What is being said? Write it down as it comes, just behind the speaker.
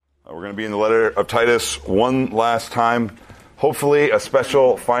We're going to be in the letter of Titus one last time. Hopefully a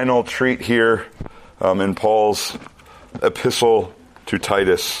special final treat here in Paul's epistle to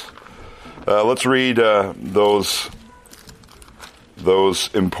Titus. Let's read those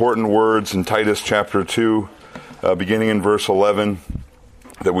important words in Titus chapter 2, beginning in verse 11,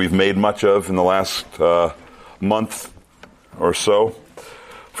 that we've made much of in the last month or so.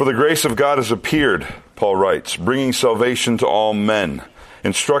 For the grace of God has appeared, Paul writes, bringing salvation to all men,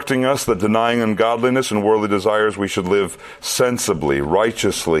 instructing us that denying ungodliness and worldly desires, we should live sensibly,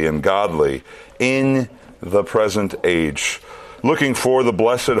 righteously, and godly in the present age, looking for the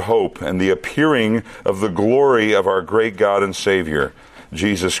blessed hope and the appearing of the glory of our great God and Savior,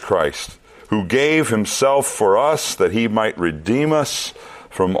 Jesus Christ, who gave himself for us that he might redeem us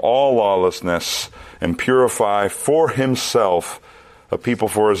from all lawlessness and purify for himself a people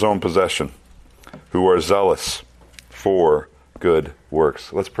for his own possession, who are zealous for good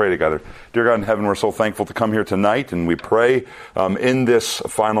works. Let's pray together. Dear God in heaven, we're so thankful to come here tonight, and we pray in this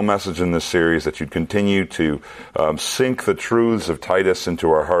final message in this series that you'd continue to sink the truths of Titus into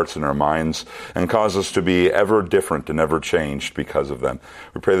our hearts and our minds and cause us to be ever different and ever changed because of them.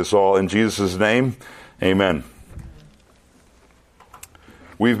 We pray this all in Jesus' name. Amen.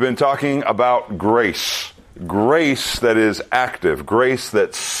 We've been talking about grace. Grace that is active. Grace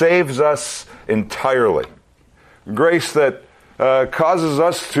that saves us entirely. Grace that causes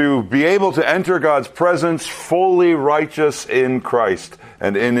us to be able to enter God's presence fully righteous in Christ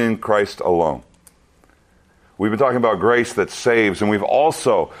and in Christ alone. We've been talking about grace that saves, and we've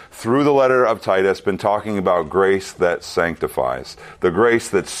also, through the letter of Titus, been talking about grace that sanctifies. The grace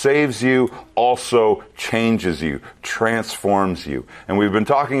that saves you also changes you, transforms you. And we've been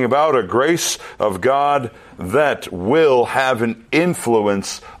talking about a grace of God that will have an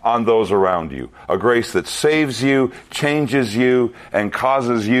influence on those around you. A grace that saves you, changes you, and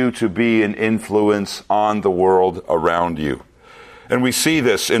causes you to be an influence on the world around you. And we see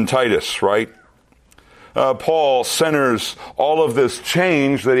this in Titus, right? Paul centers all of this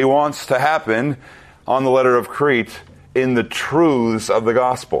change that he wants to happen on the letter of Crete in the truths of the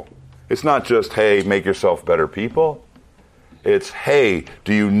gospel. It's not just, hey, make yourself better people. It's, hey,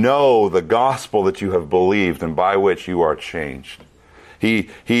 do you know the gospel that you have believed and by which you are changed?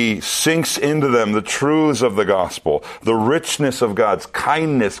 He sinks into them the truths of the gospel, the richness of God's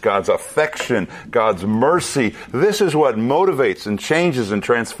kindness, God's affection, God's mercy. This is what motivates and changes and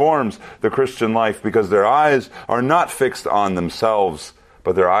transforms the Christian life, because their eyes are not fixed on themselves,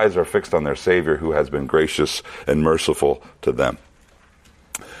 but their eyes are fixed on their Savior, who has been gracious and merciful to them.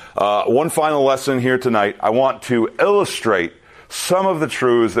 One final lesson here tonight. I want to illustrate some of the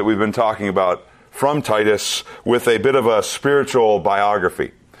truths that we've been talking about from Titus with a bit of a spiritual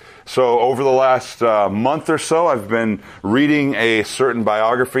biography. So over the last month or so, I've been reading a certain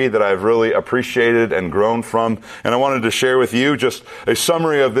biography that I've really appreciated and grown from, and I wanted to share with you just a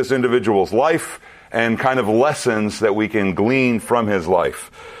summary of this individual's life and kind of lessons that we can glean from his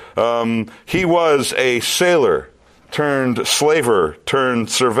life. He was a sailor, turned slaver, turned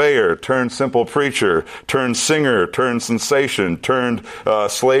surveyor, turned simple preacher, turned singer, turned sensation, turned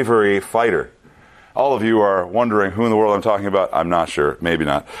slavery fighter. All of you are wondering who in the world I'm talking about. I'm not sure. Maybe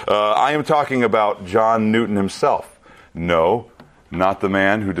not. I am talking about John Newton himself. No, not the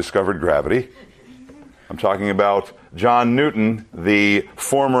man who discovered gravity. I'm talking about John Newton, the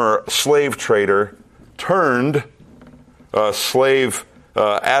former slave trader turned slave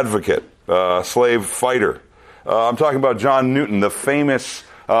advocate, slave fighter. I'm talking about John Newton, the famous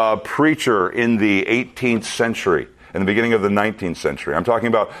preacher in the 18th century. In the beginning of the 19th century. I'm talking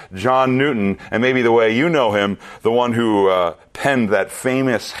about John Newton, and maybe the way you know him, the one who penned that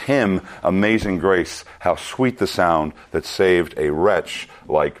famous hymn, Amazing Grace, how sweet the sound that saved a wretch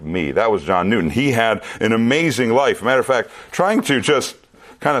like me. That was John Newton. He had an amazing life. Matter of fact, trying to just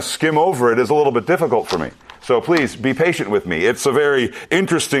kind of skim over it is a little bit difficult for me. So please be patient with me. It's a very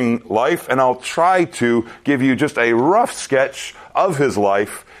interesting life, and I'll try to give you just a rough sketch of his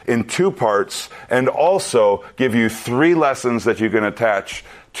life in two parts, and also give you 3 lessons that you can attach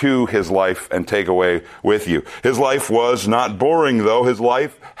to his life and take away with you. His life was not boring, though. His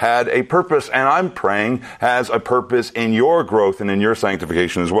life had a purpose, and I'm praying has a purpose in your growth and in your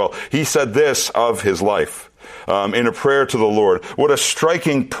sanctification as well. He said this of his life in a prayer to the Lord: "What a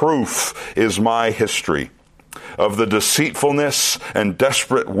striking proof is my history of the deceitfulness and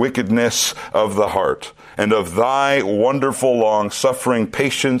desperate wickedness of the heart, and of thy wonderful long-suffering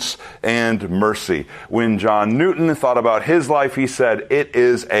patience and mercy." When John Newton thought about his life, he said, it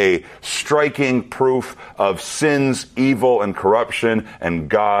is a striking proof of sin's evil and corruption and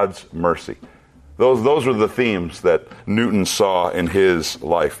God's mercy. Those are the themes that Newton saw in his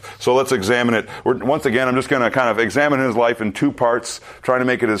life. So let's examine it. Once again, I'm just going to kind of examine his life in two parts, trying to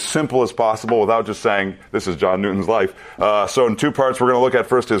make it as simple as possible without just saying, this is John Newton's life. So in two parts, we're going to look at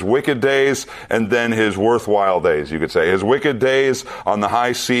first his wicked days and then his worthwhile days, you could say. His wicked days on the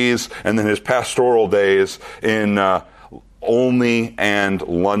high seas and then his pastoral days in Olney and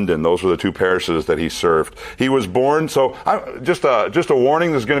London. Those were the two parishes that he served. He was born, so just a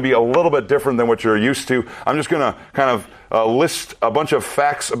warning, this is going to be a little bit different than what you're used to. I'm just going to kind of list a bunch of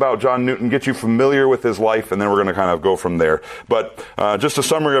facts about John Newton, get you familiar with his life, and then we're going to kind of go from there. But just a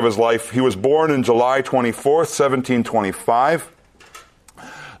summary of his life. He was born in July 24th, 1725.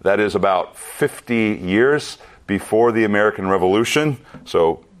 That is about 50 years before the American Revolution.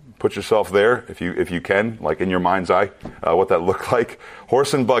 So put yourself there, if you can, like in your mind's eye, what that looked like.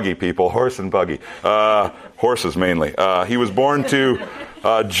 Horse and buggy, people, horse and buggy. Horses mainly. He was born to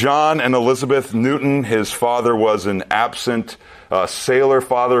John and Elizabeth Newton. His father was an absent sailor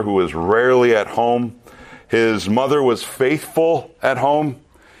father who was rarely at home. His mother was faithful at home,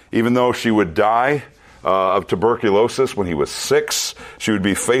 even though she would die of tuberculosis when he was 6. She would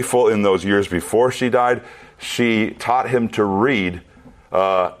be faithful in those years before she died. She taught him to read,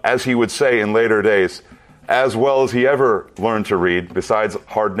 as he would say in later days, as well as he ever learned to read, besides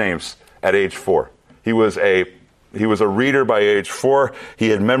hard names, at age 4. He was a reader by age 4. He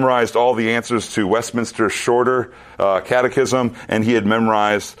had memorized all the answers to Westminster's Shorter Catechism, and he had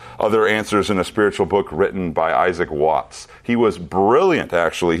memorized other answers in a spiritual book written by Isaac Watts. He was brilliant,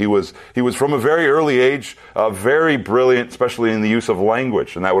 actually. He was from a very early age, very brilliant, especially in the use of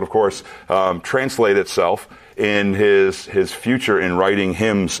language, and that would, of course, translate itself in his future in writing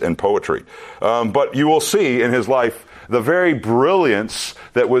hymns and poetry. But you will see in his life the very brilliance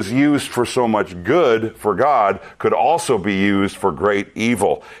that was used for so much good for God could also be used for great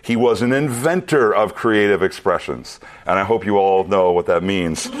evil. He was an inventor of creative expressions, and I hope you all know what that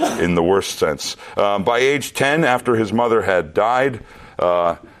means in the worst sense. By age 10, after his mother had died,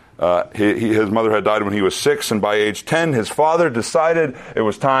 his mother had died when he was 6, and by age 10, his father decided it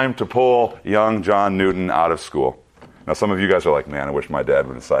was time to pull young John Newton out of school. Now, some of you guys are like, man, I wish my dad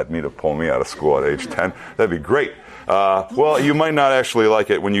would decide to pull me out of school at age 10. That'd be great. Well, you might not actually like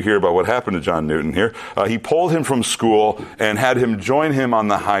it when you hear about what happened to John Newton here. He pulled him from school and had him join him on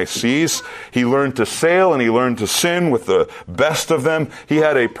the high seas. He learned to sail and he learned to sin with the best of them. He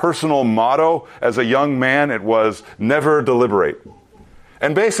had a personal motto as a young man. It was, never deliberate.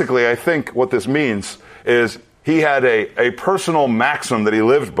 And basically, I think what this means is he had a personal maxim that he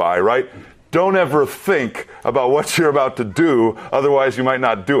lived by, right? Don't ever think about what you're about to do, otherwise you might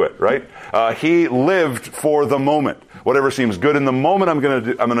not do it, right? He lived for the moment. Whatever seems good in the moment, I'm going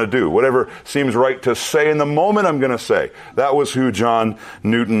to do. Whatever seems right to say in the moment, I'm going to say. That was who John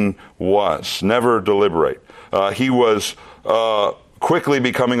Newton was. Never deliberate. He was quickly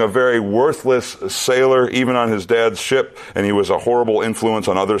becoming a very worthless sailor, even on his dad's ship, and he was a horrible influence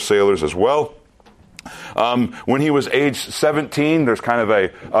on other sailors as well. When he was age 17, there's kind of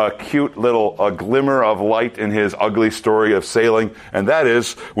a cute little glimmer of light in his ugly story of sailing, and that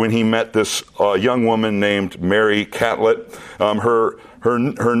is when he met this young woman named Mary Catlett.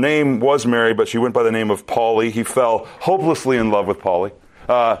 Her name was Mary, but she went by the name of Polly. He fell hopelessly in love with Polly.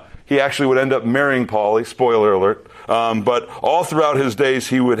 He actually would end up marrying Polly, spoiler alert. But all throughout his days,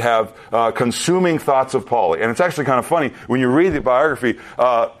 he would have consuming thoughts of Polly. And it's actually kind of funny, when you read the biography,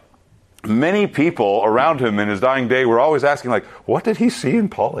 many people around him in his dying day were always asking, like, what did he see in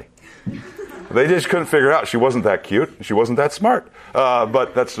Polly? They just couldn't figure it out. She wasn't that cute. She wasn't that smart.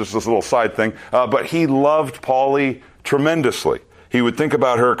 But that's just this little side thing. But he loved Polly tremendously. He would think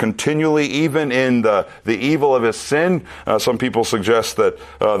about her continually, even in the evil of his sin. Some people suggest that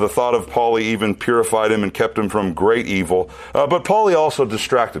the thought of Polly even purified him and kept him from great evil. But Polly also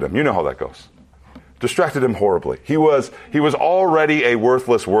distracted him. You know how that goes. Distracted him horribly. He was already a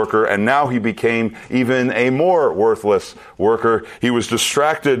worthless worker, and now he became even a more worthless worker. He was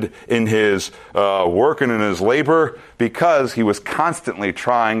distracted in his work and in his labor because he was constantly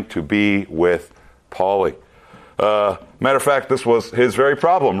trying to be with Polly. Matter of fact, this was his very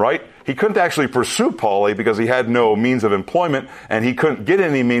problem, right? He couldn't actually pursue Polly because he had no means of employment, and he couldn't get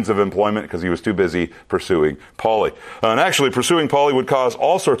any means of employment because he was too busy pursuing Polly. And actually, pursuing Polly would cause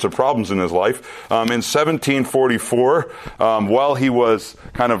all sorts of problems in his life. In 1744, while he was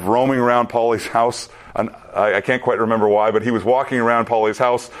kind of roaming around Polly's house, and I can't quite remember why, but he was walking around Polly's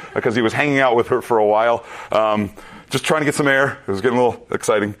house because he was hanging out with her for a while, just trying to get some air. It was getting a little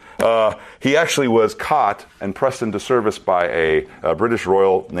exciting. He actually was caught and pressed into service by a British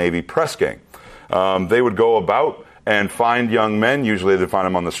Royal Navy press gang. They would go about and find young men. Usually they'd find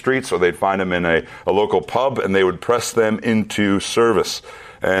them on the streets, or they'd find them in a local pub, and they would press them into service.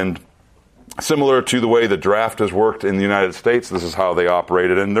 And similar to the way the draft has worked in the United States, this is how they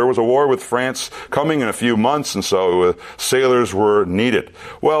operated. And there was a war with France coming in a few months, and so sailors were needed.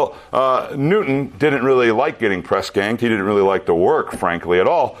 Well, Newton didn't really like getting press-ganged. He didn't really like the work, frankly, at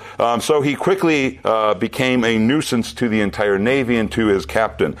all. So he quickly became a nuisance to the entire Navy and to his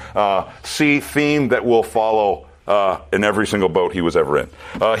captain. See theme that will follow in every single boat he was ever in.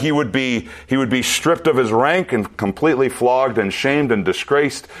 He would be stripped of his rank and completely flogged and shamed and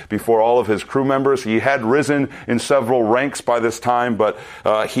disgraced before all of his crew members. He had risen in several ranks by this time, but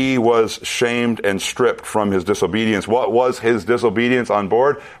he was shamed and stripped from his disobedience. What was his disobedience on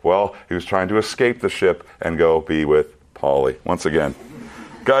board? Well, he was trying to escape the ship and go be with Polly. Once again,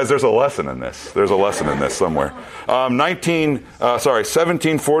 guys, there's a lesson in this. There's a lesson in this somewhere.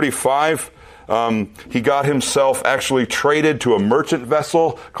 1745. He got himself actually traded to a merchant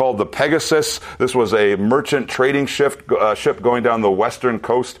vessel called the Pegasus. This was a merchant trading ship going down the western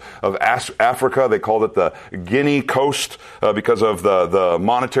coast of Africa. They called it the Guinea coast because of the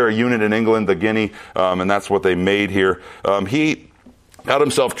monetary unit in England, the guinea, and that's what they made here. He got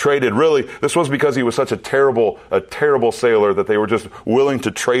himself traded. Really, this was because he was such a terrible sailor that they were just willing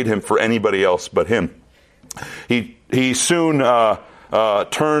to trade him for anybody else but him. He soon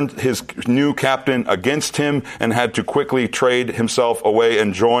turned his new captain against him and had to quickly trade himself away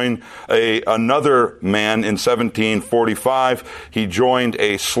and join another man in 1745. He joined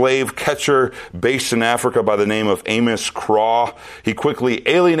a slave catcher based in Africa by the name of Amos Craw. He quickly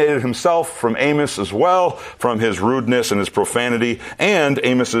alienated himself from Amos as well, from his rudeness and his profanity, and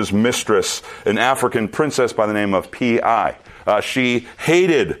Amos's mistress, an African princess by the name of P.I. She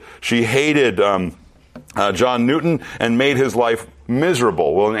hated John Newton and made his life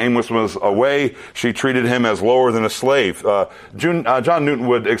miserable. When Amos was away, she treated him as lower than a slave. John Newton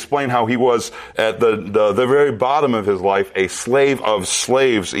would explain how he was at the very bottom of his life, a slave of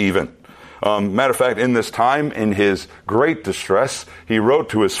slaves even. Matter of fact, in this time, in his great distress, he wrote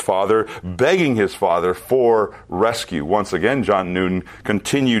to his father, begging his father for rescue. Once again, John Newton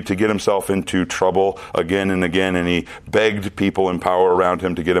continued to get himself into trouble again and again, and he begged people in power around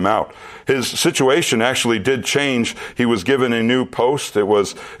him to get him out. His situation actually did change. He was given a new post. It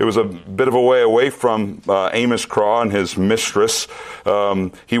was a bit of a way away from Amos Craw and his mistress.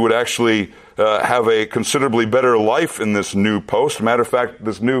 He would actually have a considerably better life in this new post. Matter of fact,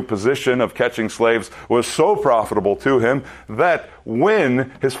 this new position of catching slaves was so profitable to him that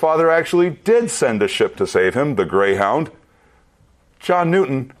when his father actually did send a ship to save him, the Greyhound, John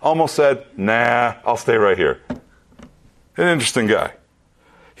Newton almost said, "Nah, I'll stay right here." An interesting guy.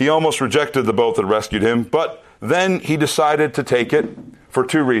 He almost rejected the boat that rescued him, but then he decided to take it for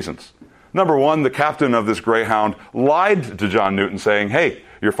two reasons. Number one, the captain of this Greyhound lied to John Newton saying, "Hey,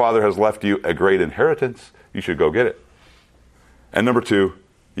 your father has left you a great inheritance. You should go get it." And number two,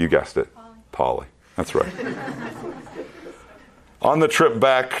 you guessed it, Polly. That's right. On the trip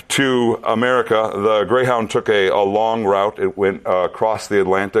back to America, the Greyhound took a long route. It went across the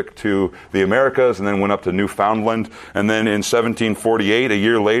Atlantic to the Americas and then went up to Newfoundland. And then in 1748, a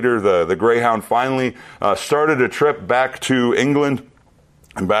year later, the Greyhound finally started a trip back to England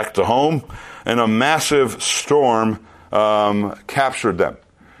and back to home. And a massive storm captured them.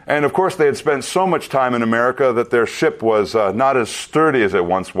 And of course, they had spent so much time in America that their ship was not as sturdy as it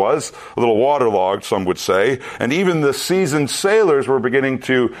once was, a little waterlogged, some would say. And even the seasoned sailors were beginning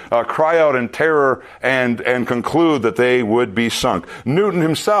to cry out in terror and conclude that they would be sunk. Newton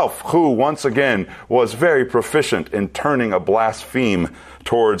himself, who once again was very proficient in turning a blaspheme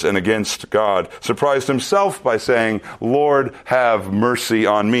towards and against God, surprised himself by saying, "Lord, have mercy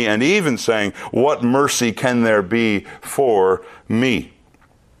on me," and even saying, "What mercy can there be for me?"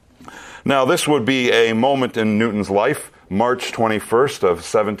 Now, this would be a moment in Newton's life, March 21st of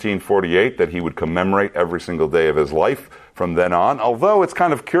 1748, that he would commemorate every single day of his life from then on. Although it's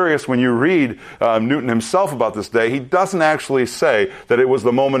kind of curious when you read Newton himself about this day, he doesn't actually say that it was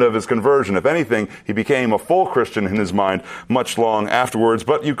the moment of his conversion. If anything, he became a full Christian in his mind much long afterwards.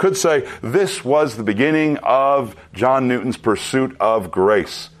 But you could say this was the beginning of John Newton's pursuit of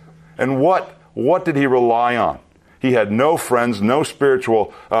grace. And what did he rely on? He had no friends, no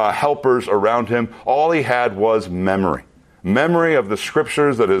spiritual helpers around him. All he had was memory. Memory of the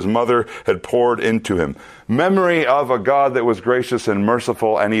scriptures that his mother had poured into him. Memory of a God that was gracious and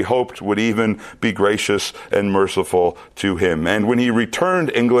merciful, and he hoped would even be gracious and merciful to him. And when he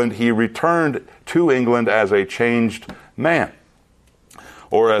returned England, he returned to England as a changed man.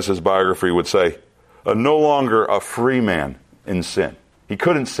 Or as his biography would say, no longer a free man in sin. He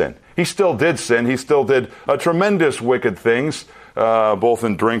couldn't sin. He still did sin. He still did tremendous wicked things, both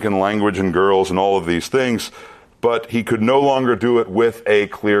in drink and language and girls and all of these things. But he could no longer do it with a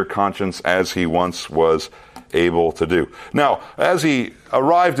clear conscience as he once was able to do. Now, as he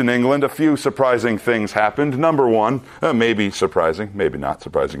arrived in England, a few surprising things happened. Number one, maybe surprising, maybe not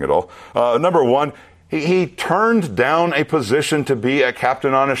surprising at all. Number one, he turned down a position to be a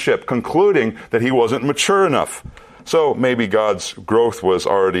captain on a ship, concluding that he wasn't mature enough. So maybe God's growth was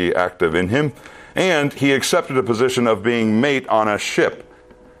already active in him. And he accepted a position of being mate on a ship.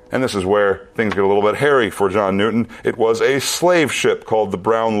 And this is where things get a little bit hairy for John Newton. It was a slave ship called the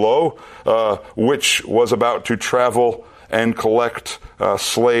Brownlow, which was about to travel and collect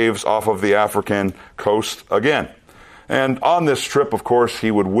slaves off of the African coast again. And on this trip, of course,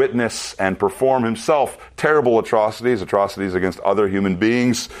 he would witness and perform himself terrible atrocities against other human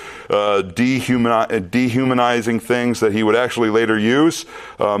beings, dehumanizing things that he would actually later use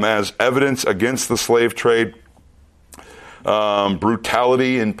as evidence against the slave trade.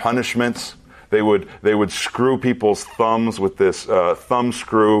 Brutality and punishments. They would screw people's thumbs with this thumb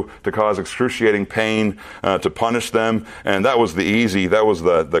screw to cause excruciating pain to punish them, and that was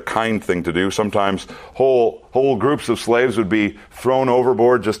the kind thing to do. Sometimes whole groups of slaves would be thrown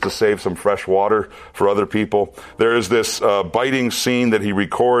overboard just to save some fresh water for other people. There is this biting scene that he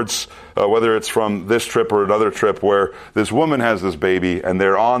records, whether it's from this trip or another trip, where this woman has this baby, and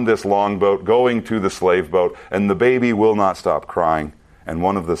they're on this longboat going to the slave boat, and the baby will not stop crying, and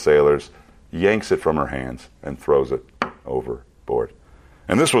one of the sailors yanks it from her hands and throws it overboard.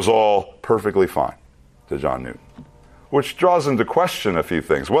 And this was all perfectly fine to John Newton, which draws into question a few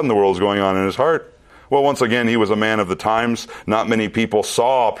things. What in the world is going on in his heart? Well, once again, he was a man of the times. Not many people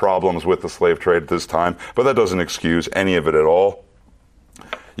saw problems with the slave trade at this time, but that doesn't excuse any of it at all.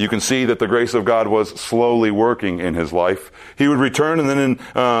 You can see that the grace of God was slowly working in his life. He would return, and then in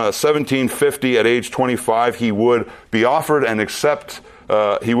 1750, at age 25, he would be offered and accept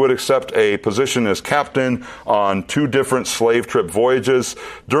a position as captain on 2 different slave trip voyages.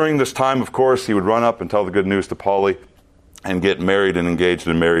 During this time, of course, he would run up and tell the good news to Polly and get married and engaged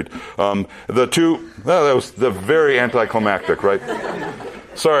and married. That was very anticlimactic, right?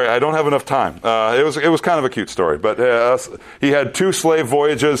 Sorry, I don't have enough time. It was kind of a cute story, but he had 2 slave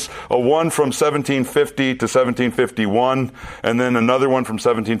voyages, one from 1750 to 1751, and then another one from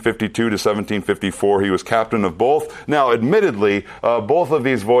 1752 to 1754. He was captain of both. Now, admittedly, both of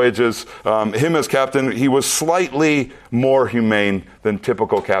these voyages, him as captain, he was slightly more humane than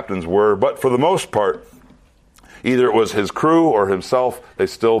typical captains were, but for the most part, either it was his crew or himself, they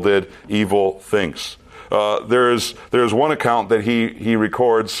still did evil things. There's one account that he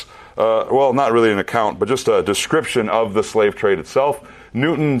records, not really an account, but just a description of the slave trade itself.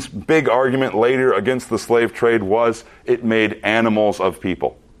 Newton's big argument later against the slave trade was it made animals of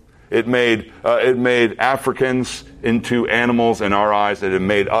people. It made Africans into animals in our eyes, and it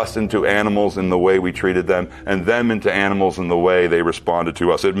made us into animals in the way we treated them, and them into animals in the way they responded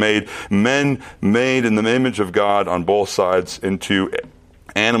to us. It made men made in the image of God on both sides into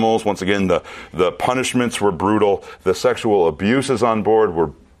animals. Once again, the punishments were brutal. The sexual abuses on board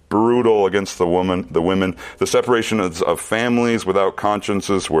were brutal against the women. The separation of families without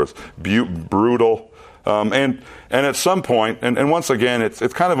consciences was brutal. And at some point, and once again,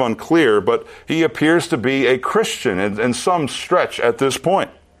 it's kind of unclear, but he appears to be a Christian in some stretch at this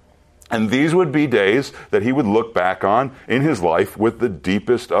point. And these would be days that he would look back on in his life with the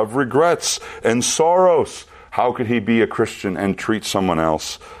deepest of regrets and sorrows. How could he be a Christian and treat someone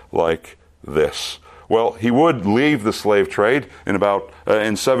else like this? Well, he would leave the slave trade in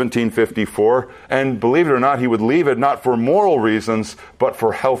 1754, and believe it or not, he would leave it not for moral reasons, but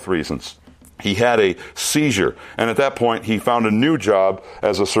for health reasons. He had a seizure, and at that point, he found a new job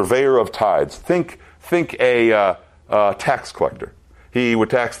as a surveyor of tides. Think a tax collector. He would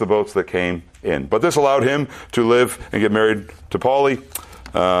tax the boats that came in. But this allowed him to live and get married to Polly,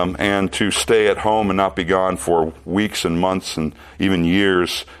 and to stay at home and not be gone for weeks and months and even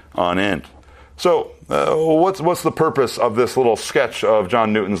years on end. So, what's the purpose of this little sketch of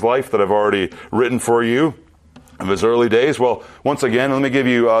John Newton's life that I've already written for you of his early days? Well, once again, let me give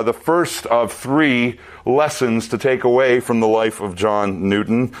you the first of 3 lessons to take away from the life of John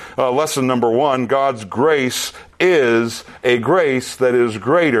Newton. Lesson number 1, God's grace is a grace that is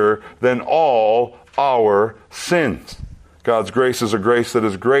greater than all our sins. God's grace is a grace that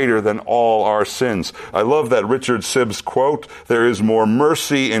is greater than all our sins. I love that Richard Sibbes quote, "There is more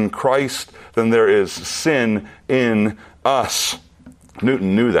mercy in Christ than there is sin in us."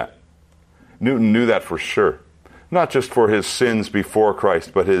 Newton knew that. Newton knew that for sure. not just for his sins before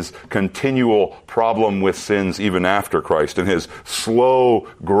Christ, but his continual problem with sins even after Christ, and his slow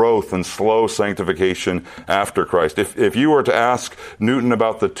growth and slow sanctification after Christ. If you were to ask Newton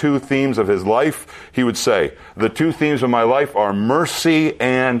about the two themes of his life, he would say, the two themes of my life are mercy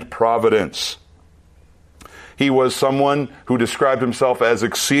and providence. He was someone who described himself as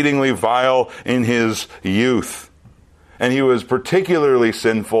exceedingly vile in his youth. And he was particularly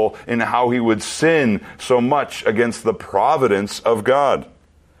sinful in how he would sin so much against the providence of God.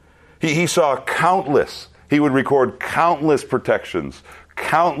 He saw countless, he would record countless protections,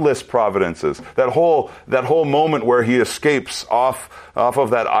 countless providences. That whole moment where he escapes off of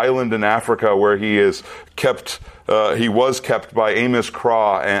that island in Africa where he is kept, he was kept by Amos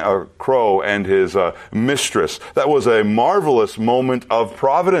Crow and his mistress. That was a marvelous moment of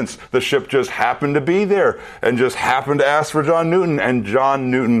providence. The ship just happened to be there and just happened to ask for John Newton, and John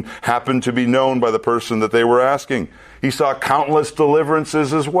Newton happened to be known by the person that they were asking. He saw countless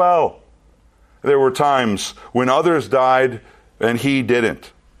deliverances as well. There were times when others died and he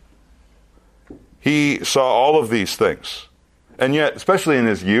didn't. He saw all of these things. And yet, especially in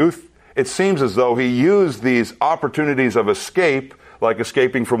his youth, it seems as though he used these opportunities of escape, like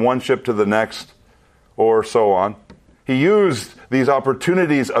escaping from one ship to the next, or so on. He used these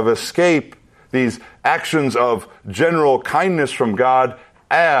opportunities of escape, these actions of general kindness from God,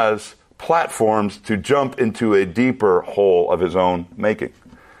 as platforms to jump into a deeper hole of his own making.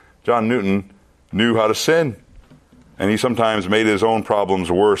 John Newton knew how to sin, and he sometimes made his own problems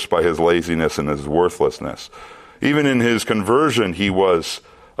worse by his laziness and his worthlessness. Even in his conversion, he was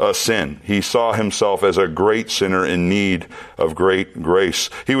a sin. He saw himself as a great sinner in need of great grace.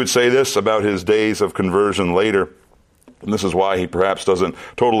 He would say this about his days of conversion later, and this is why he perhaps doesn't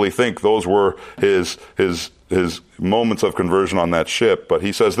totally think those were his moments of conversion on that ship. But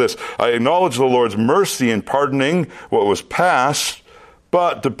he says this, I acknowledge the Lord's mercy in pardoning what was past,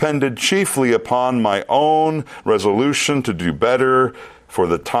 but depended chiefly upon my own resolution to do better for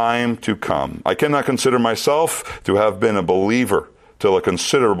the time to come. I cannot consider myself to have been a believer till a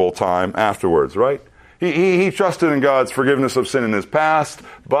considerable time afterwards, right? He trusted in God's forgiveness of sin in his past,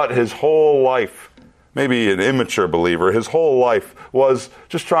 but his whole life, maybe an immature believer, his whole life was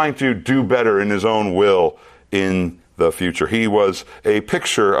just trying to do better in his own will in the future. He was a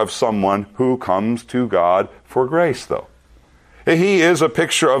picture of someone who comes to God for grace, though. He is a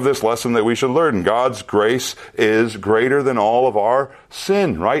picture of this lesson that we should learn. God's grace is greater than all of our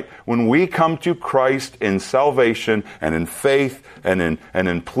sin, right? When we come to Christ in salvation and in faith and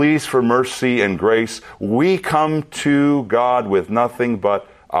in pleas for mercy and grace, we come to God with nothing but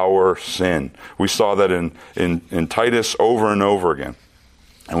our sin. We saw that in Titus over and over again,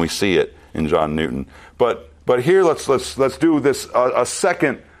 and we see it in John Newton. But here let's do this a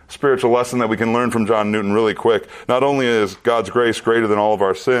second spiritual lesson that we can learn from John Newton really quick. Not only is God's grace greater than all of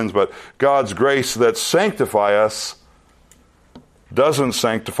our sins, but God's grace that sanctifies us doesn't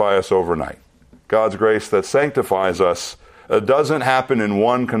sanctify us overnight. God's grace that sanctifies us doesn't happen in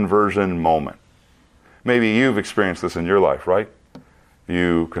one conversion moment. Maybe you've experienced this in your life, right?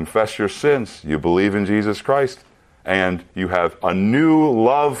 You confess your sins, you believe in Jesus Christ, and you have a new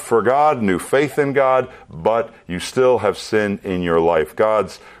love for God, new faith in God, but you still have sin in your life.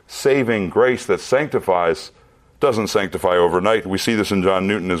 God's saving grace that sanctifies doesn't sanctify overnight. We see this in John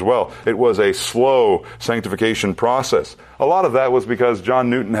Newton as well. It was a slow sanctification process. A lot of that was because John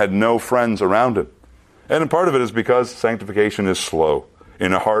Newton had no friends around him. And part of it is because sanctification is slow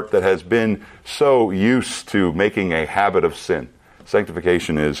in a heart that has been so used to making a habit of sin.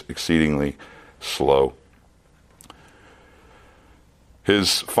 Sanctification is exceedingly slow.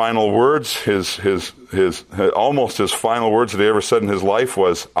 His final words, his almost his final words that he ever said in his life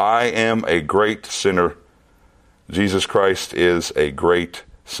was, I am a great sinner. Jesus Christ is a great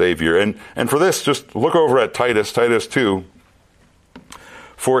Savior. And for this, just look over at Titus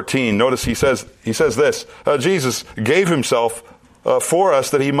 2:14. Notice he says this, Jesus gave himself for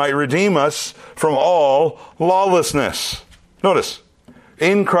us that he might redeem us from all lawlessness. Notice,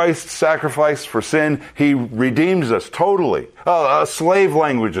 in Christ's sacrifice for sin, he redeems us totally. Slave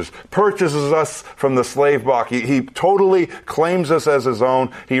languages, purchases us from the slave block. He totally claims us as his own.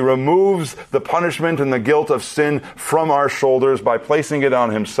 He removes the punishment and the guilt of sin from our shoulders by placing it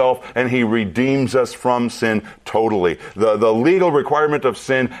on himself, and he redeems us from sin totally. The legal requirement of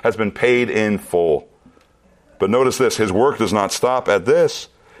sin has been paid in full. But notice this, his work does not stop at this.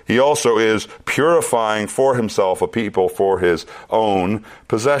 He also is purifying for himself a people for his own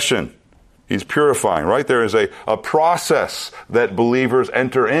possession. He's purifying, right? There is a process that believers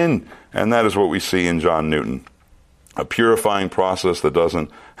enter in, and that is what we see in John Newton. a purifying process that doesn't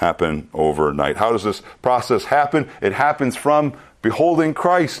happen overnight. How does this process happen? It happens from beholding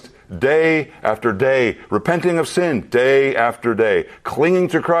Christ day after day, repenting of sin day after day, clinging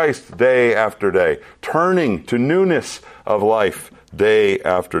to Christ day after day, turning to newness of life day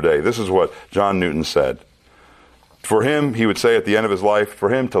after day. This is what John Newton said. For him, he would say at the end of his life, for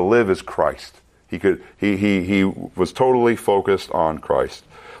him to live is Christ. He was totally focused on Christ.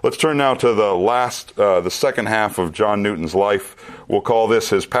 Let's turn now to the second half of John Newton's life. We'll call this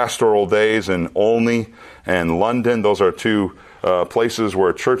his pastoral days in Olney and London. Those are two places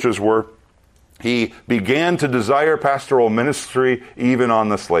where churches were. He began to desire pastoral ministry even on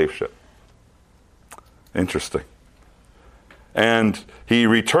the slave ship. Interesting. And he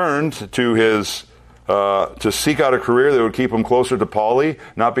returned to his to seek out a career that would keep him closer to Pauli,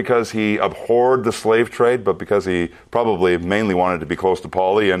 not because he abhorred the slave trade, but because he probably mainly wanted to be close to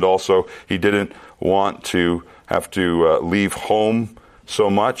Pauli, and also he didn't want to have to leave home so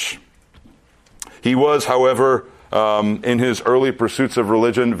much. He was, however, in his early pursuits of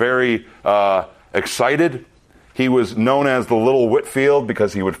religion, very excited. He was known as the Little Whitfield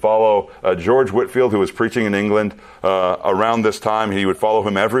because he would follow George Whitfield, who was preaching in England around this time. He would follow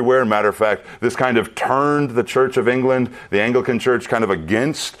him everywhere. Matter of fact, this kind of turned the Church of England, the Anglican Church, kind of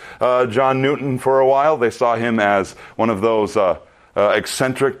against John Newton for a while. They saw him as one of those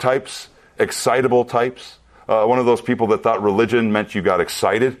eccentric types, excitable types, one of those people that thought religion meant you got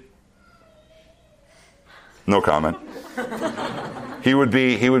excited. No comment. He would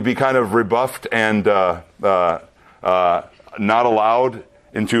be kind of rebuffed and not allowed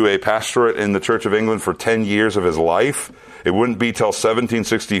into a pastorate in the Church of England for 10 years of his life. It wouldn't be till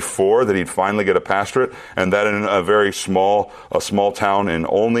 1764 that he'd finally get a pastorate, and that in a very small town in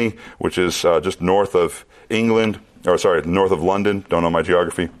Olney, which is just north of England, north of London. Don't know my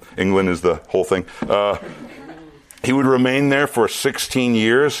geography. England is the whole thing. He would remain there for 16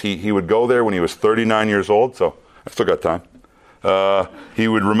 years. He would go there when he was 39 years old, so I still got time. He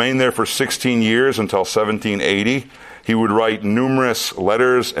would remain there for 16 years until 1780. He would write numerous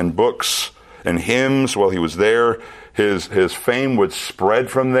letters and books and hymns while he was there. His fame would spread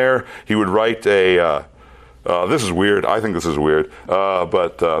from there. He would write this is weird. I think this is weird,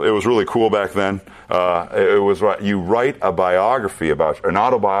 but it was really cool back then. It was you write an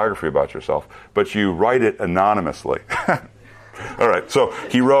autobiography about yourself, but you write it anonymously. All right, so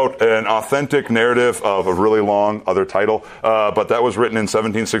he wrote an authentic narrative of a really long other title, but that was written in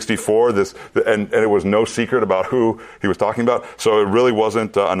 1764. And it was no secret about who he was talking about, so it really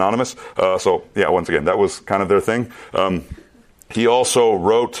wasn't anonymous. So yeah, once again, that was kind of their thing. He also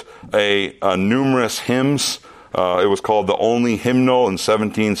wrote numerous hymns. It was called the Olney Hymnal in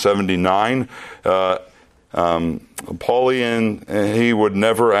 1779. Pauline, he would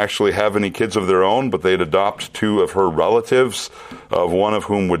never actually have any kids of their own, but they'd adopt two of her relatives, one of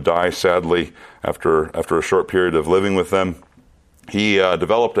whom would die sadly after a short period of living with them. He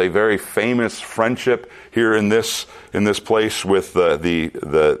developed a very famous friendship here in this place with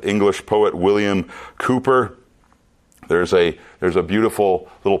the English poet William Cowper. There's a beautiful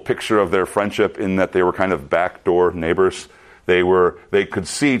little picture of their friendship in that they were kind of backdoor neighbors. They could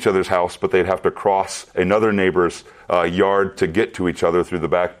see each other's house, but they'd have to cross another neighbor's yard to get to each other through the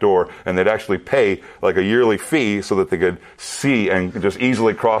back door, and they'd actually pay like a yearly fee so that they could see and just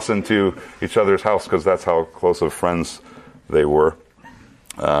easily cross into each other's house, because that's how close of friends they were.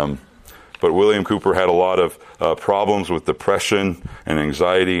 But William Cowper had a lot of problems with depression and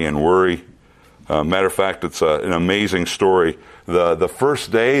anxiety and worry. Matter of fact, it's an amazing story. The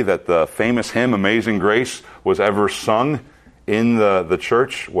first day that the famous hymn Amazing Grace was ever sung in the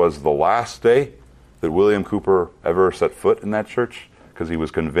church was the last day that William Cowper ever set foot in that church, because he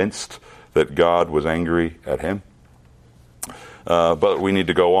was convinced that God was angry at him. But we need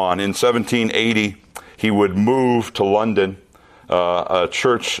to go on. In 1780, he would move to London, a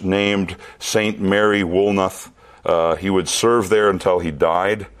church named St. Mary Woolnoth. He would serve there until he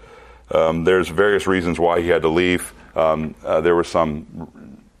died. There's various reasons why he had to leave. There were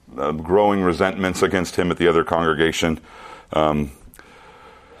some growing resentments against him at the other congregation.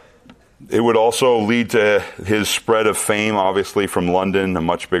 It would also lead to his spread of fame, obviously, from London, a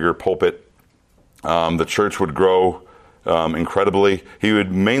much bigger pulpit. The church would grow incredibly. He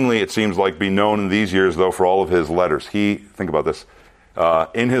would mainly, it seems like, be known in these years, though, for all of his letters. Think about this,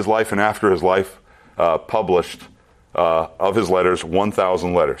 in his life and after his life, published of his letters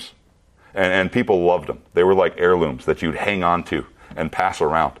 1,000 letters. And people loved them. They were like heirlooms that you'd hang on to and pass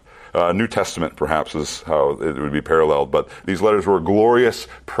around. New Testament, perhaps, is how it would be paralleled. But these letters were glorious,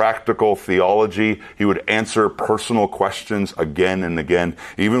 practical theology. He would answer personal questions again and again.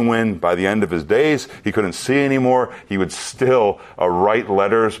 Even when, by the end of his days, he couldn't see anymore, he would still write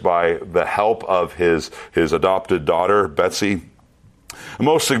letters by the help of his adopted daughter, Betsy.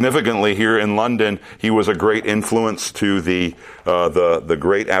 Most significantly, here in London, he was a great influence to the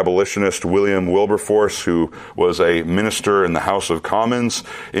great abolitionist William Wilberforce, who was a minister in the House of Commons.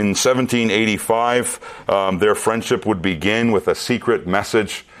 In 1785, their friendship would begin with a secret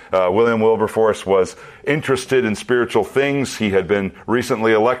message. William Wilberforce was interested in spiritual things. He had been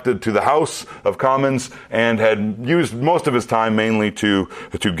recently elected to the House of Commons and had used most of his time mainly to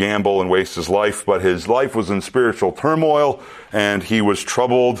gamble and waste his life. But his life was in spiritual turmoil, and he was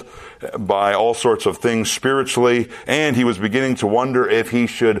troubled by all sorts of things spiritually, and he was beginning to wonder if he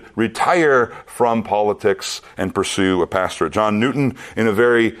should retire from politics and pursue a pastorate. John Newton, in a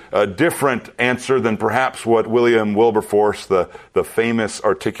very different answer than perhaps what William Wilberforce, the famous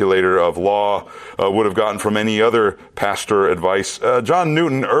articulator of law, would have gotten from any other pastor advice. John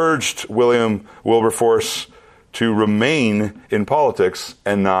Newton urged William Wilberforce to remain in politics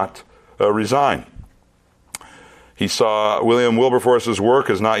and not resign. He saw William Wilberforce's work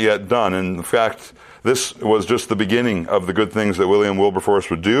as not yet done. And in fact, this was just the beginning of the good things that William Wilberforce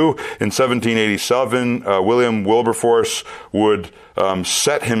would do. In 1787, William Wilberforce would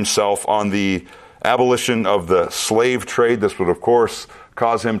set himself on the abolition of the slave trade. This would, of course,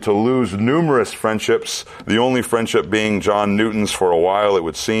 cause him to lose numerous friendships, the only friendship being John Newton's for a while, it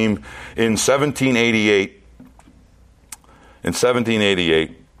would seem. In 1788,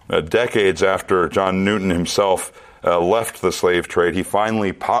 decades after John Newton himself left the slave trade, he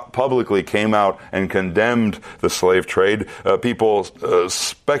finally publicly came out and condemned the slave trade. People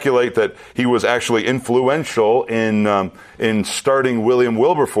speculate that he was actually influential in starting William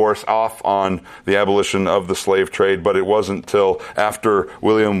Wilberforce off on the abolition of the slave trade, but it wasn't till after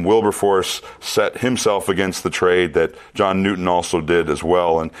William Wilberforce set himself against the trade that John Newton also did as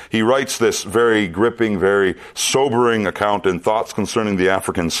well. And he writes this very gripping, very sobering account in Thoughts Concerning the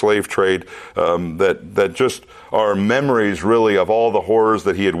African Slave Trade that just are memories, really, of all the horrors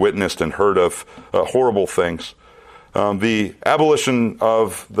that he had witnessed and heard of, horrible things. The abolition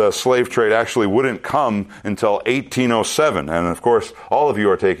of the slave trade actually wouldn't come until 1807. And of course, all of you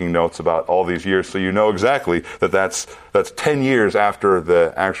are taking notes about all these years, so you know exactly that that's 10 years after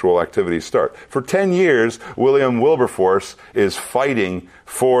the actual activities start. For 10 years, William Wilberforce is fighting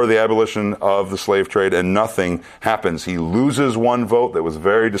for the abolition of the slave trade, and nothing happens. He loses one vote that was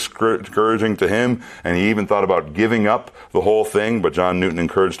very discouraging to him, and he even thought about giving up the whole thing, but John Newton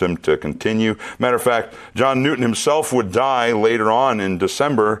encouraged him to continue. Matter of fact, John Newton himself would die later on in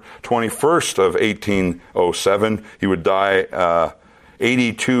December 21st of 1807. He would die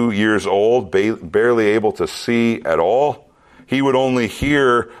 82 years old, barely able to see at all. He would only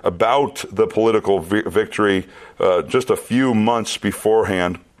hear about the political victory just a few months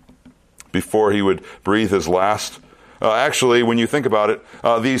beforehand, before he would breathe his last. Actually, when you think about it,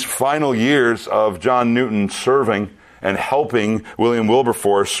 these final years of John Newton serving and helping William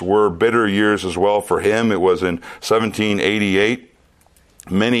Wilberforce were bitter years as well for him. It was in 1788,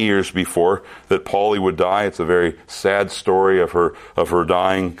 many years before, that Polly would die. It's a very sad story of her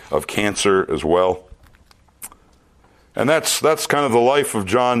dying of cancer as well. And that's kind of the life of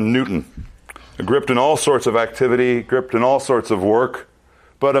John Newton. Gripped in all sorts of activity, gripped in all sorts of work,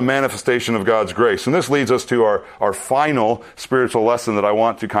 but a manifestation of God's grace. And this leads us to our final spiritual lesson that I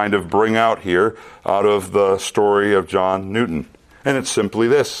want to kind of bring out here out of the story of John Newton. And it's simply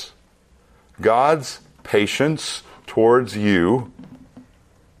this: God's patience towards you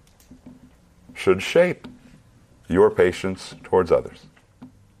should shape your patience towards others.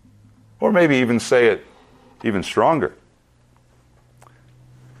 Or maybe even say it even stronger.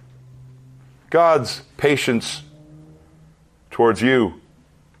 God's patience towards you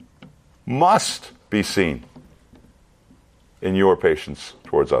must be seen in your patience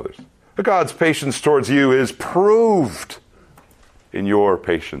towards others. God's patience towards you is proved in your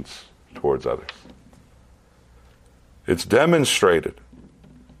patience towards others. It's demonstrated.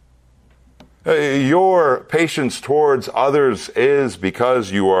 Your patience towards others is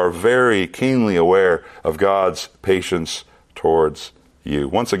because you are very keenly aware of God's patience towards you.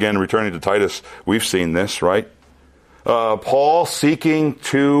 Once again, returning to Titus, we've seen this, right? Paul, seeking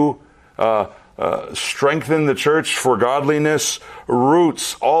to strengthen the church for godliness,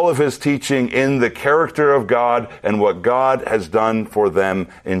 roots all of his teaching in the character of God and what God has done for them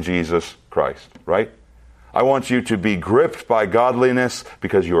in Jesus Christ, right? I want you to be gripped by godliness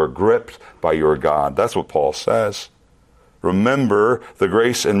because you are gripped by your God. That's what Paul says. Remember the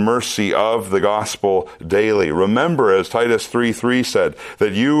grace and mercy of the gospel daily. Remember, as Titus 3:3 said,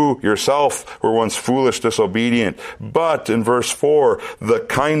 that you yourself were once foolish, disobedient. But, in verse 4, the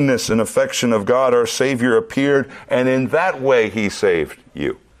kindness and affection of God our Savior appeared, and in that way he saved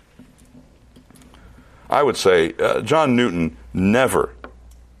you. I would say John Newton never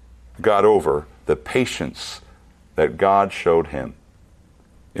got over the patience that God showed him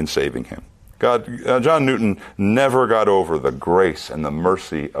in saving him. John Newton never got over the grace and the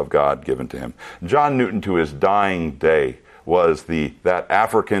mercy of God given to him. John Newton, to his dying day, was that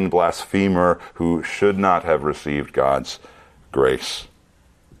African blasphemer who should not have received God's grace.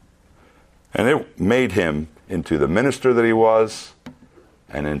 And it made him into the minister that he was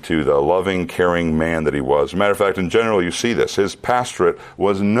and into the loving, caring man that he was. As a matter of fact, in general, you see this. His pastorate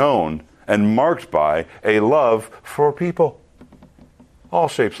was known and marked by a love for people, all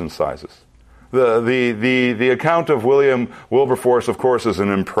shapes and sizes. The account of William Wilberforce, of course, is an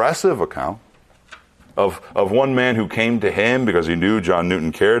impressive account of one man who came to him because he knew John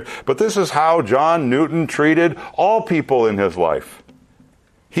Newton cared. But this is how John Newton treated all people in his life.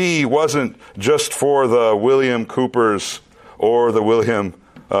 He wasn't just for the William Coopers or the William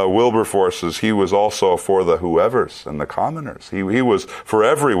Wilberforces. He was also for the whoever's and the commoners. He was for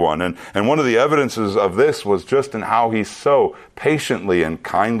everyone. And one of the evidences of this was just in how he so patiently and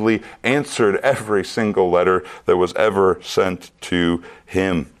kindly answered every single letter that was ever sent to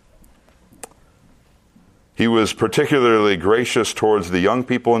him. He was particularly gracious towards the young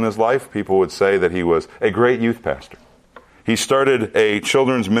people in his life. People would say that he was a great youth pastor. He started a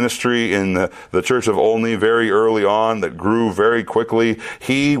children's ministry in the Church of Olney very early on that grew very quickly.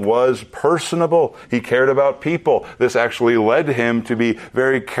 He was personable. He cared about people. This actually led him to be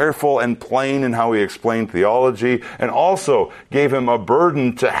very careful and plain in how he explained theology, and also gave him a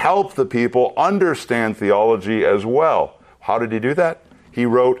burden to help the people understand theology as well. How did he do that? He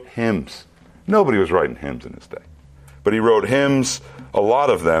wrote hymns. Nobody was writing hymns in his day. But he wrote hymns, a lot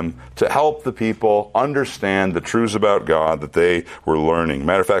of them, to help the people understand the truths about God that they were learning.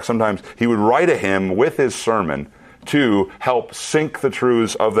 Matter of fact, sometimes he would write a hymn with his sermon to help sink the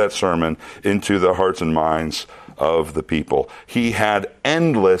truths of that sermon into the hearts and minds of the people. He had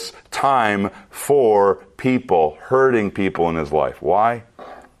endless time for people, hurting people in his life. Why?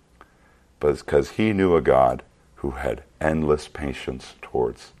 Because he knew a God who had endless patience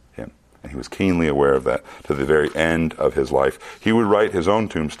towards him. And he was keenly aware of that to the very end of his life. He would write his own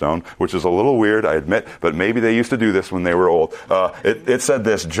tombstone, which is a little weird, I admit, but maybe they used to do this when they were old. It said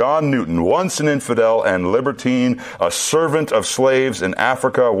this: John Newton, once an infidel and libertine, a servant of slaves in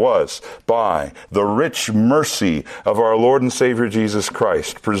Africa, was, by the rich mercy of our Lord and Savior Jesus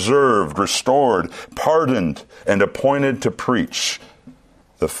Christ, preserved, restored, pardoned, and appointed to preach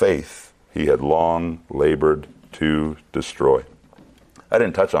the faith he had long labored to destroy. I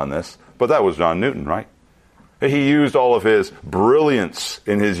didn't touch on this, but that was John Newton, right? He used all of his brilliance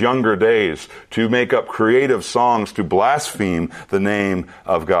in his younger days to make up creative songs to blaspheme the name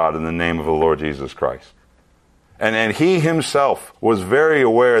of God and the name of the Lord Jesus Christ. And he himself was very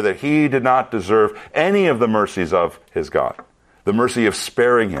aware that he did not deserve any of the mercies of his God. The mercy of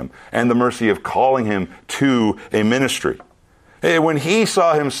sparing him and the mercy of calling him to a ministry. When he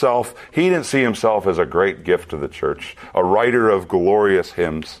saw himself, he didn't see himself as a great gift to the church, a writer of glorious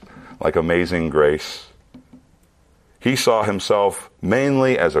hymns like Amazing Grace. He saw himself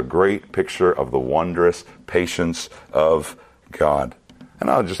mainly as a great picture of the wondrous patience of God.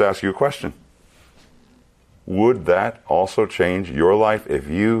 And I'll just ask you a question. Would that also change your life if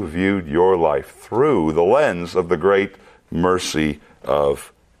you viewed your life through the lens of the great mercy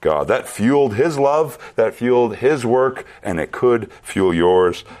of God? That fueled his love, that fueled his work, and it could fuel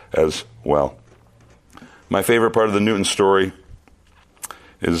yours as well. My favorite part of the Newton story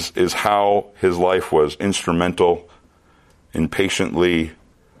is how his life was instrumental in patiently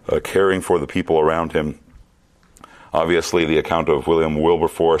caring for the people around him. Obviously, the account of William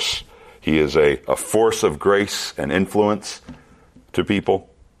Wilberforce, he is a force of grace and influence to people.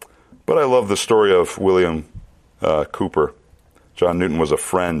 But I love the story of William Cooper. John Newton was a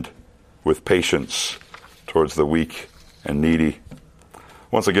friend with patience towards the weak and needy.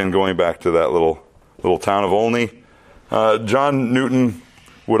 Once again, going back to that little town of Olney, John Newton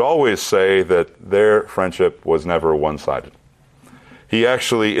would always say that their friendship was never one-sided. He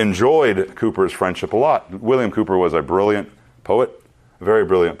actually enjoyed Cooper's friendship a lot. William Cooper was a brilliant poet, a very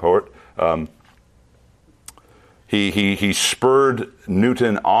brilliant poet. He spurred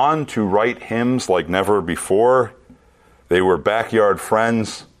Newton on to write hymns like never before. They were backyard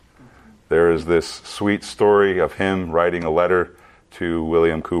friends. There is this sweet story of him writing a letter to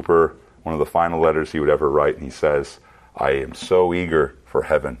William Cooper, one of the final letters he would ever write, and he says, I am so eager for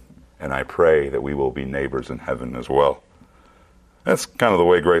heaven, and I pray that we will be neighbors in heaven as well. That's kind of the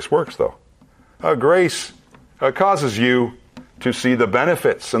way grace works, though. Grace causes you to see the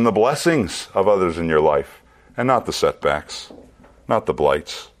benefits and the blessings of others in your life, and not the setbacks, not the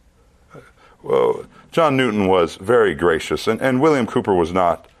blights. Well, John Newton was very gracious, and William Cowper was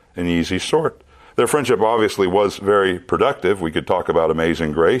not an easy sort. Their friendship obviously was very productive. We could talk about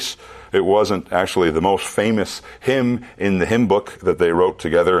Amazing Grace. It wasn't actually the most famous hymn in the hymn book that they wrote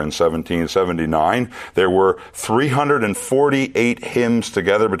together in 1779. There were 348 hymns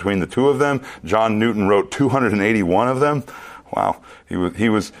together between the two of them. John Newton wrote 281 of them. Wow, he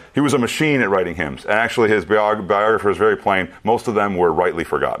was a machine at writing hymns. And actually, his biographer is very plain. Most of them were rightly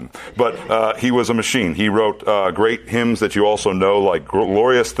forgotten. But he was a machine. He wrote great hymns that you also know, like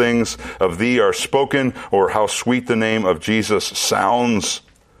 "Glorious Things of Thee Are Spoken," or "How Sweet the Name of Jesus Sounds."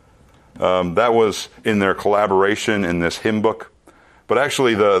 That was in their collaboration in this hymn book. But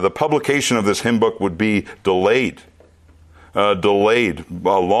actually, the publication of this hymn book would be delayed a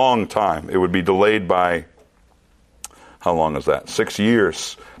long time. It would be delayed by, how long is that? 6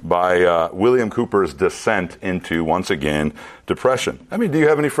 years, by William Cowper's descent into, once again, depression. I mean, do you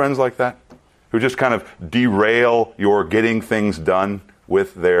have any friends like that? Who just kind of derail your getting things done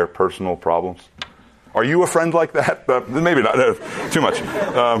with their personal problems? Are you a friend like that? Maybe not, too much.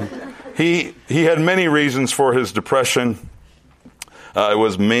 He had many reasons for his depression. It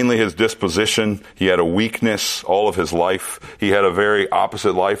was mainly his disposition. He had a weakness all of his life. He had a very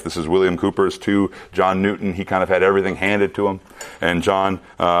opposite life. This is William Cowper's to John Newton. He kind of had everything handed to him. And John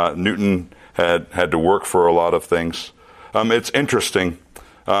Newton had to work for a lot of things. It's interesting.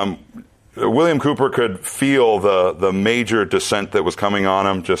 William Cowper could feel the major descent that was coming on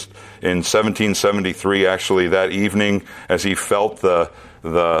him just in 1773, actually, that evening, as he felt the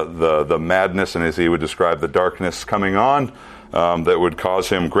madness and, as he would describe, the darkness coming on. That would cause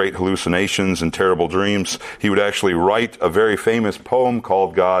him great hallucinations and terrible dreams. He would actually write a very famous poem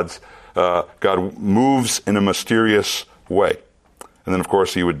called God Moves in a Mysterious Way. And then, of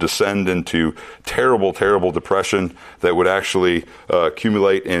course, he would descend into terrible, terrible depression that would actually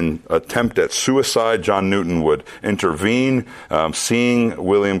accumulate in attempt at suicide. John Newton would intervene, seeing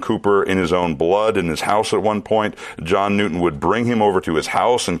William Cowper in his own blood in his house at one point. John Newton would bring him over to his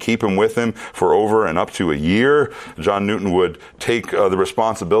house and keep him with him for over and up to a year. John Newton would take the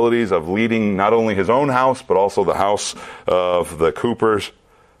responsibilities of leading not only his own house, but also the house of the Coopers'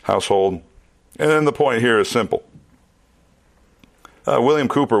 household. And then the point here is simple. William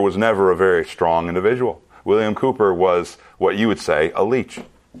Cowper was never a very strong individual. William Cowper was what you would say a leech.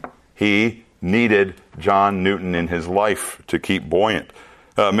 He needed John Newton in his life to keep buoyant.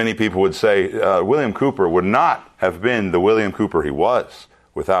 Many people would say William Cowper would not have been the William Cowper he was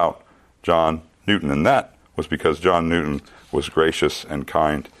without John Newton, and that was because John Newton was gracious and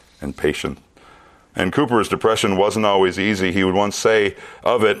kind and patient. And Cowper's depression wasn't always easy. He would once say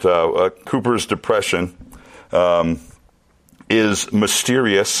of it, Cowper's depression is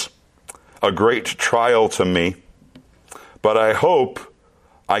mysterious, a great trial to me, but I hope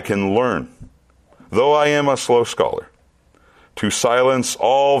I can learn, though I am a slow scholar, to silence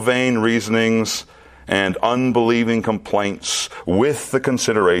all vain reasonings and unbelieving complaints with the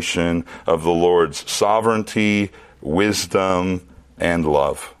consideration of the Lord's sovereignty, wisdom, and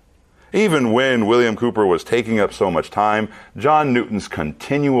love. Even when William Cowper was taking up so much time, John Newton's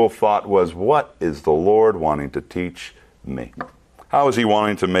continual thought was, what is the Lord wanting to teach me? How is he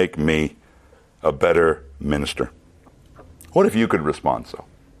wanting to make me a better minister? What if you could respond so?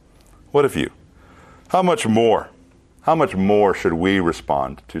 What if you? How much more should we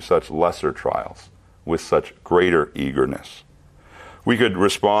respond to such lesser trials with such greater eagerness? We could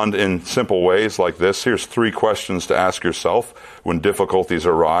respond in simple ways like this. Here's 3 questions to ask yourself when difficulties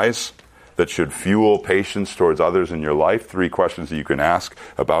arise that should fuel patience towards others in your life. 3 questions that you can ask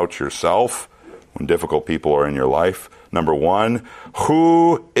about yourself when difficult people are in your life. Number 1,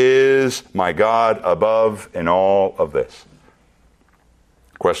 who is my God above in all of this?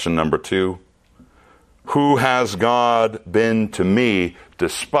 Question number 2, who has God been to me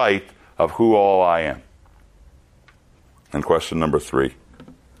despite of who all I am? And question number 3,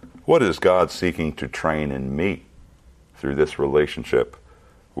 what is God seeking to train in me through this relationship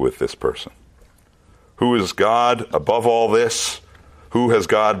with this person? Who is God above all this? Who has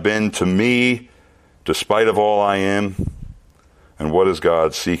God been to me despite of all I am? And what is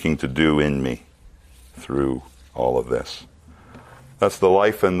God seeking to do in me through all of this? That's the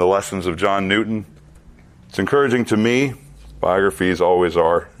life and the lessons of John Newton. It's encouraging to me. Biographies always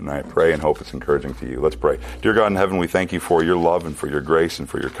are, and I pray and hope it's encouraging to you. Let's pray. Dear God in heaven, we thank you for your love and for your grace and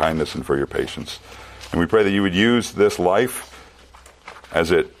for your kindness and for your patience. And we pray that you would use this life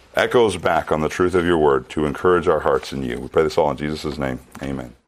as it echoes back on the truth of your word to encourage our hearts in you. We pray this all in Jesus' name. Amen.